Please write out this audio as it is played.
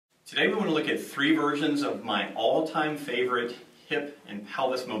Today we want to look at 3 versions of my all-time favorite hip and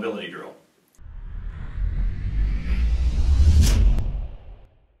pelvis mobility drill.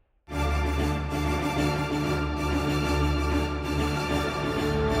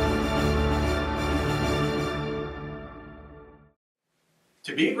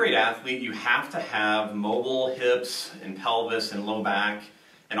 To be a great athlete, you have to have mobile hips and pelvis and low back,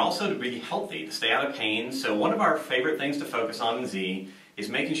 and also to be healthy, to stay out of pain. So one of our favorite things to focus on in Z is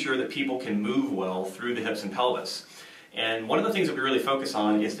making sure that people can move well through the hips and pelvis. And one of the things that we really focus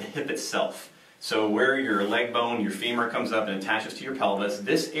on is the hip itself. So where your leg bone, your femur comes up and attaches to your pelvis,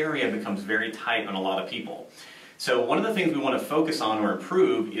 this area becomes very tight on a lot of people. So one of the things we want to focus on or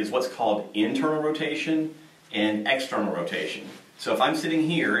improve is what's called internal rotation and external rotation. So if I'm sitting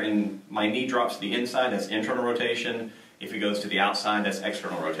here and my knee drops to the inside, that's internal rotation. If it goes to the outside, that's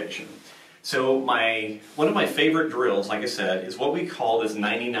external rotation. So one of my favorite drills, like I said, is what we call this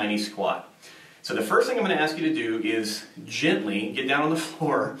 90-90 squat. So the first thing I'm going to ask you to do is gently get down on the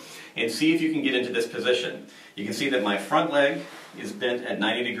floor and see if you can get into this position. You can see that my front leg is bent at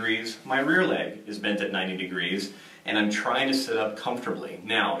 90 degrees, my rear leg is bent at 90 degrees, and I'm trying to sit up comfortably.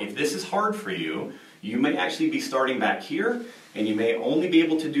 Now, if this is hard for you, you may actually be starting back here, and you may only be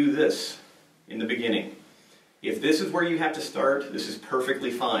able to do this in the beginning. If this is where you have to start, this is perfectly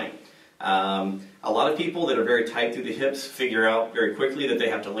fine. A lot of people that are very tight through the hips figure out very quickly that they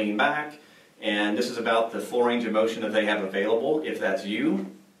have to lean back, and this is about the full range of motion that they have available. If that's you,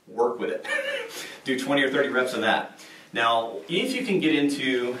 work with it. Do 20 or 30 reps of that. Now, if you can get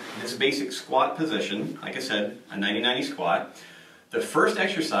into this basic squat position, like I said, a 90-90 squat, the first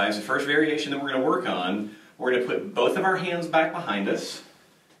exercise, the first variation that we're going to work on, we're going to put both of our hands back behind us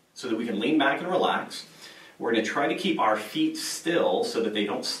so that we can lean back and relax. We're going to try to keep our feet still so that they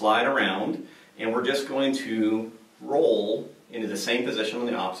don't slide around, and we're just going to roll into the same position on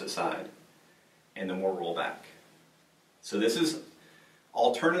the opposite side, and then we'll roll back. So this is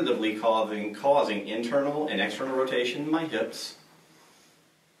alternatively causing internal and external rotation in my hips.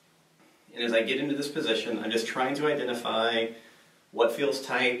 And as I get into this position, I'm just trying to identify what feels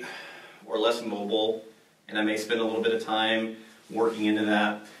tight or less mobile, and I may spend a little bit of time working into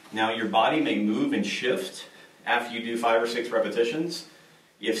that. Now your body may move and shift after you do 5 or 6 repetitions.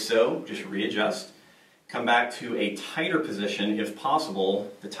 If so, just readjust. Come back to a tighter position if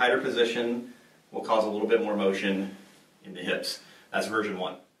possible. The tighter position will cause a little bit more motion in the hips. That's version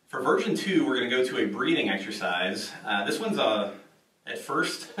 1. For version 2, we're going to go to a breathing exercise. This one's at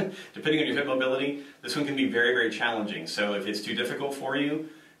first, depending on your hip mobility, this one can be very, very challenging. So if it's too difficult for you,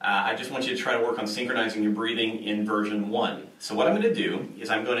 I just want you to try to work on synchronizing your breathing in version 1. So what I'm going to do is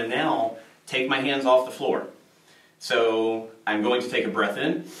I'm going to now take my hands off the floor. So I'm going to take a breath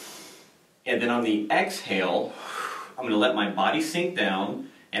in, and then on the exhale, I'm going to let my body sink down,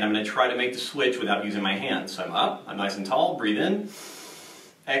 and I'm going to try to make the switch without using my hands. So I'm up, I'm nice and tall, breathe in,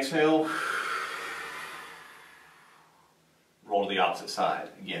 exhale, roll to the opposite side.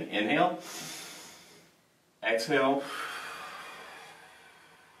 Again, inhale, exhale,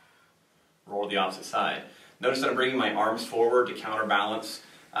 roll to the opposite side. Notice that I'm bringing my arms forward to counterbalance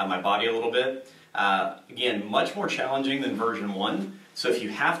my body a little bit. Again, much more challenging than version 1. So if you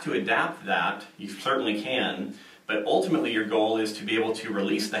have to adapt that, you certainly can. But ultimately your goal is to be able to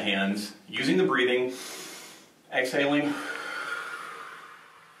release the hands using the breathing, exhaling,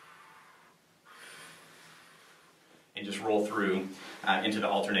 and just roll through into the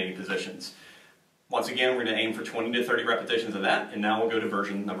alternating positions. Once again, we're going to aim for 20 to 30 repetitions of that, and now we'll go to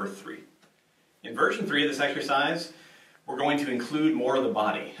version number 3. In version 3 of this exercise, we're going to include more of the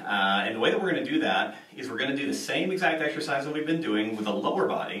body. And the way that we're going to do that is we're going to do the same exact exercise that we've been doing with the lower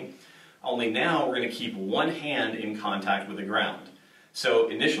body, only now we're going to keep one hand in contact with the ground. So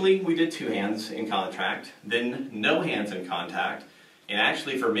initially we did 2 hands in contact, then no hands in contact, and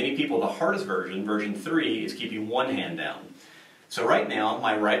actually for many people the hardest version, version 3, is keeping one hand down. So right now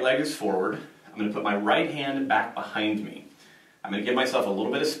my right leg is forward. I'm going to put my right hand back behind me. I'm going to give myself a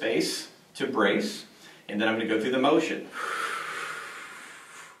little bit of space to brace, and then I'm going to go through the motion.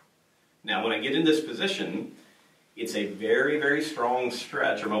 Now when I get in this position, it's a very, very strong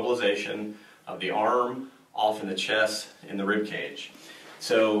stretch or mobilization of the arm, off in the chest, and the rib cage.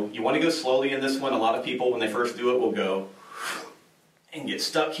 So you want to go slowly in this one. A lot of people, when they first do it, will go and get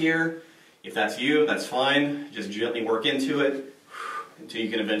stuck here. If that's you, that's fine. Just gently work into it until you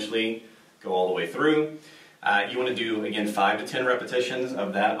can eventually go all the way through. You want to do, again, 5 to 10 repetitions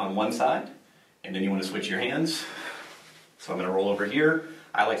of that on one side, and then you want to switch your hands. So I'm going to roll over here.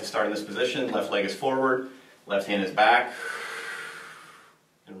 I like to start in this position. Left leg is forward, left hand is back,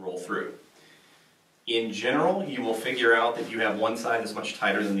 and roll through. In general, you will figure out that you have one side that's much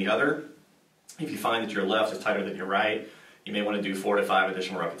tighter than the other. If you find that your left is tighter than your right, you may want to do 4 to 5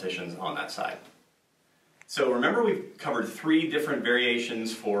 additional repetitions on that side. So remember, we've covered 3 different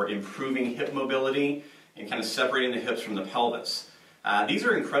variations for improving hip mobility and kind of separating the hips from the pelvis. These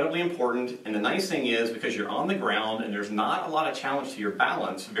are incredibly important, and the nice thing is, because you're on the ground and there's not a lot of challenge to your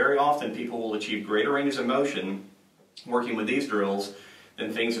balance, very often people will achieve greater ranges of motion working with these drills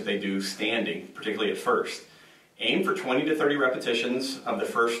than things that they do standing, particularly at first. Aim for 20 to 30 repetitions of the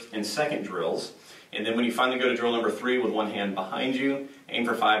first and second drills, and then when you finally go to drill number 3 with one hand behind you, aim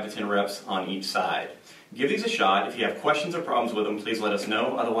for 5 to 10 reps on each side. Give these a shot. If you have questions or problems with them, please let us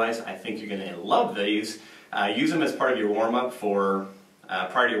know. Otherwise, I think you're going to love these. Use them as part of your warm-up for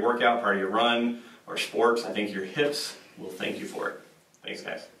prior to your workout, prior to your run, or sports. I think your hips will thank you for it. Thanks,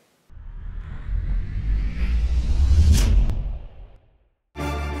 guys.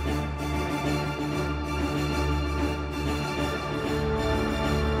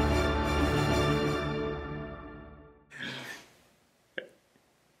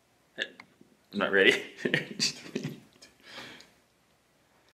 I'm not ready.